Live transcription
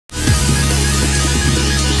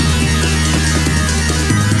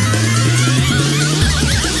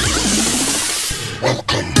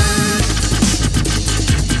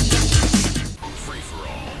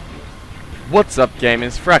What's up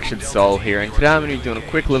gamers, Fractured Soul here, and today I'm going to be doing a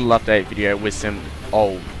quick little update video with some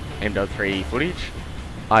old MW3 footage.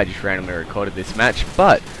 I just randomly recorded this match,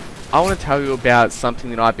 but I want to tell you about something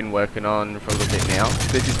that I've been working on for a little bit now.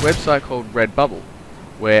 There's this website called Redbubble,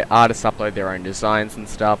 where artists upload their own designs and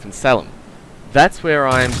stuff and sell them. That's where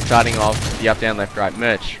I'm starting off the up, down, left, right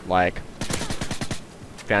merch, like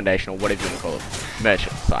foundation or whatever you want to call it, merch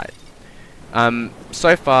site.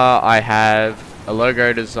 So far I have a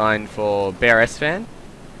logo design for BRS Fan,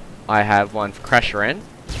 I have one for Crasher N,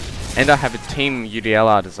 and I have a team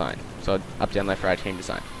UDLR design, so up, down, left, right team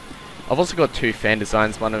design. I've also got two fan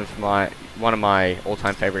designs, one of my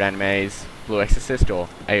all-time favorite animes, Blue Exorcist, or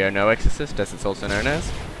AO No Exorcist as it's also known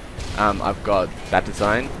as. I've got that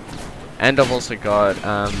design, and I've also got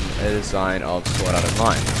a design of Sword Art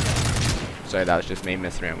Online. So that was just me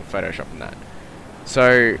messing around with Photoshop and that.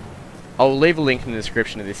 So I'll leave a link in the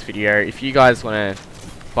description of this video. If you guys want to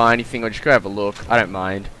buy anything or just go have a look, I don't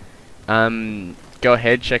mind. Go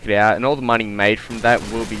ahead, check it out, and all the money made from that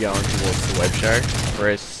will be going towards the web show for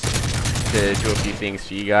us to do a few things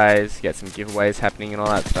for you guys, get some giveaways happening and all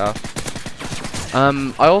that stuff.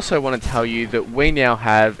 I also want to tell you that we now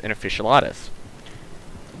have an official artist.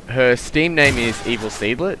 Her Steam name is Evil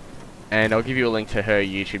Seedlet, and I'll give you a link to her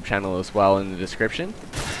YouTube channel as well in the description.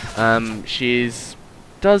 She's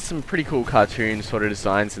does some pretty cool cartoon sort of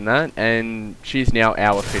designs and that, and she's now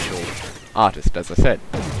our official artist, as I said.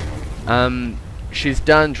 She's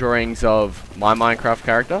done drawings of my Minecraft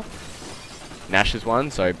character, Nash's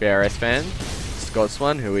one, so BRS Fan, Scott's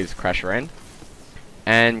one, who is Crasher N,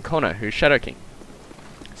 and Connor, who's Shadow King.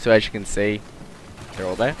 So as you can see, they're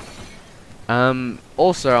all there.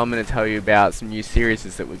 Also, I'm going to tell you about some new series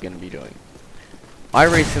that we're going to be doing. I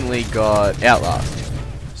recently got Outlast,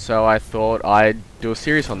 so I thought I'd do a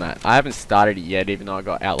series on that. I haven't started it yet, even though I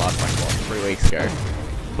got Outlast like, what, 3 weeks ago.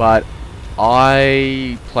 But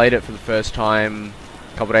I played it for the first time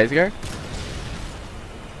a couple days ago.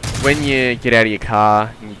 When you get out of your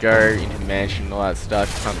car and you go into the mansion and all that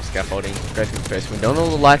stuff, you climb the scaffolding, go through the first window, and all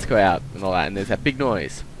the lights go out and all that, and there's that big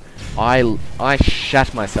noise. I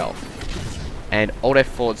shat myself and Alt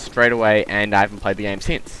F4'd straight away, and I haven't played the game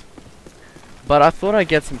since. But I thought I'd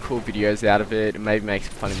get some cool videos out of it and maybe make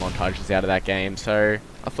some funny montages out of that game, so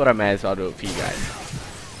I thought I may as well do it for you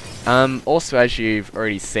guys. Also, as you've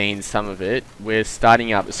already seen some of it, we're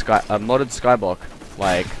starting up a modded Skyblock,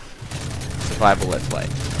 like, survival let's play.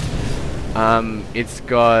 It's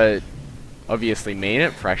got, obviously me in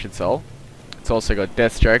it, Fractured Soul. It's also got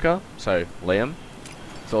Deathstroker, so Liam.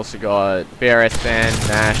 It's also got BRS Fan,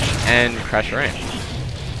 Nash, and Crasher N.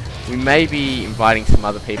 We may be inviting some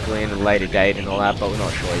other people in at a later date and all that, but we're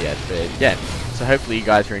not sure yet. But yeah, so hopefully you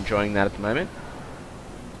guys are enjoying that at the moment.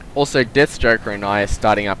 Also, Deathstroker and I are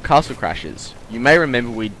starting up Castle Crashers. You may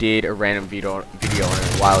remember we did a random video on it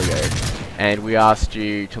a while ago, and we asked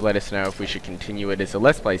you to let us know if we should continue it as a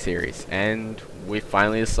Let's Play series, and we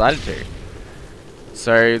finally decided to.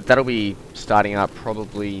 So that'll be starting up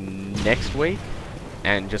probably next week,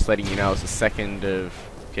 and just letting you know it's the 2nd of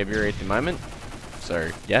February at the moment.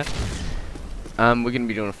 So yeah, we're going to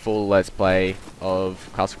be doing a full Let's Play of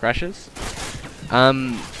Castle Crashers.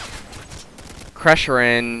 Crasher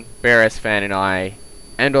N, BRS Fan and I,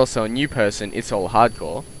 and also a new person, It's All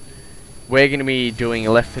Hardcore, we're going to be doing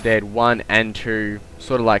a Left 4 Dead 1 and 2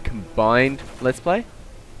 sort of like combined Let's Play,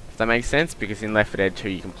 if that makes sense, because in Left 4 Dead 2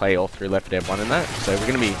 you can play all through Left 4 Dead 1 and that, so we're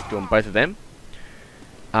going to be doing both of them.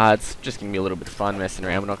 It's just going to be a little bit of fun messing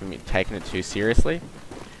around, we're not going to be taking it too seriously.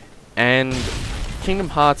 And Kingdom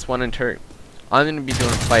Hearts 1 and 2. I'm going to be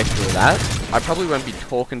doing a playthrough of that. I probably won't be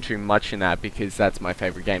talking too much in that because that's my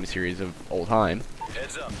favourite game series of all time.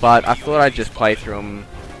 But I thought I'd just play through them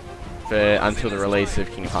until the release of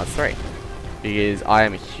Kingdom Hearts 3. Because I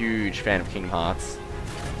am a huge fan of Kingdom Hearts.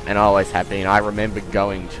 And I always have been. I remember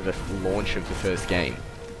going to the launch of the first game.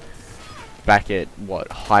 Back at,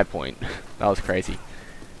 what, High Point. That was crazy.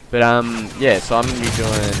 But yeah, so I'm going to be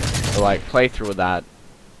doing a like playthrough of that.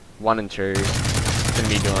 1 and 2. Going to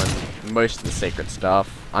be doing most of the secret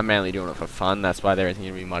stuff. I'm mainly doing it for fun, that's why there isn't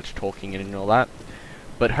going to be much talking in it and all that.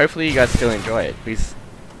 But hopefully you guys still enjoy it, because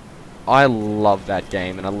I love that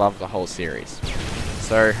game and I love the whole series.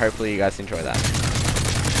 So hopefully you guys enjoy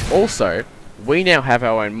that. Also, we now have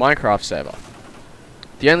our own Minecraft server.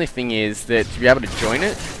 The only thing is that to be able to join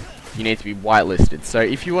it, you need to be whitelisted. So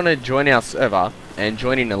if you want to join our server and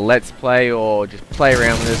join in a Let's Play or just play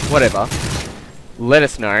around with us, whatever, let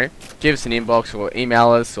us know, give us an inbox or email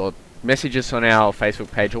us or message us on our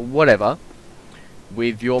Facebook page or whatever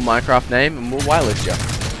with your Minecraft name and we'll whitelist you.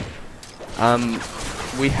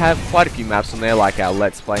 we have quite a few maps on there, like our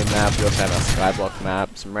Let's Play map. We also have our Skyblock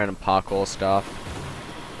map, some random parkour stuff.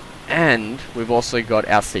 And we've also got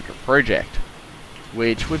our secret project,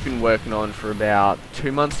 which we've been working on for about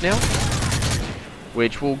 2 months now,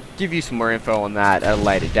 which we'll give you some more info on that at a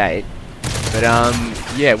later date. But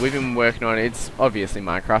yeah, we've been working on it. It's obviously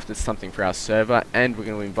Minecraft, it's something for our server, and we're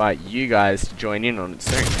going to invite you guys to join in on it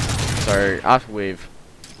soon. So after we've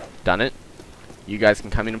done it, you guys can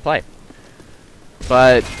come in and play.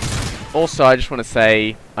 But also, I just want to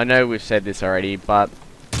say, I know we've said this already, but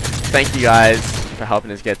thank you guys for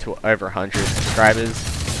helping us get to over 100 subscribers.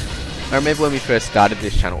 I remember when we first started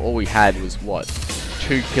this channel, all we had was, what,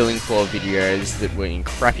 2 Killing Floor videos that were in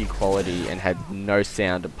crappy quality and had no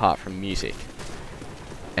sound apart from music.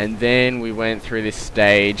 And then we went through this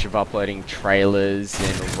stage of uploading trailers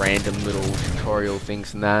and random little tutorial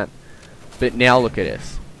things and that. But now look at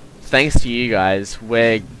us. Thanks to you guys,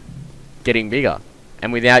 we're getting bigger.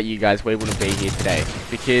 And without you guys, we wouldn't be here today.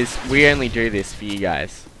 Because we only do this for you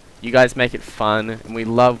guys. You guys make it fun, and we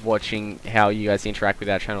love watching how you guys interact with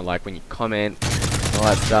our channel, like when you comment, and all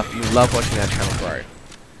that stuff. We love watching our channel grow.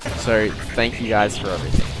 So, thank you guys for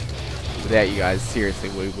everything. Without you guys, seriously,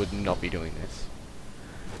 we would not be doing this.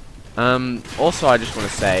 Also, I just want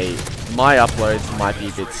to say, my uploads might be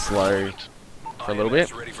a bit slow for a little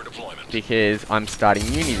bit, because I'm starting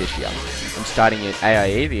uni this year. I'm starting at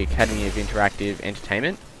AIE, the Academy of Interactive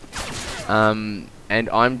Entertainment, and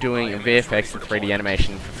I'm doing a VFX and 3D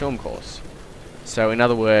animation for film course. So in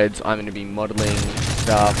other words, I'm going to be modeling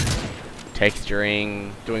stuff,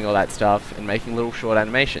 texturing, doing all that stuff, and making little short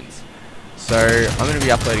animations. So I'm going to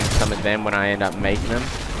be uploading some of them when I end up making them.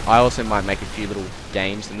 I also might make a few little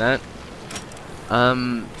games and that.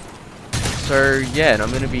 So yeah, and I'm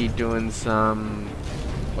going to be doing some,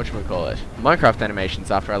 whatchamacallit, Minecraft animations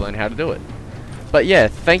after I learn how to do it. But yeah,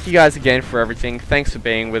 thank you guys again for everything. Thanks for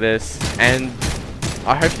being with us, and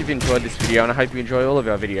I hope you've enjoyed this video, and I hope you enjoy all of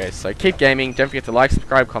our videos. So keep gaming, don't forget to like,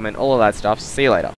 subscribe, comment, all of that stuff. See you later.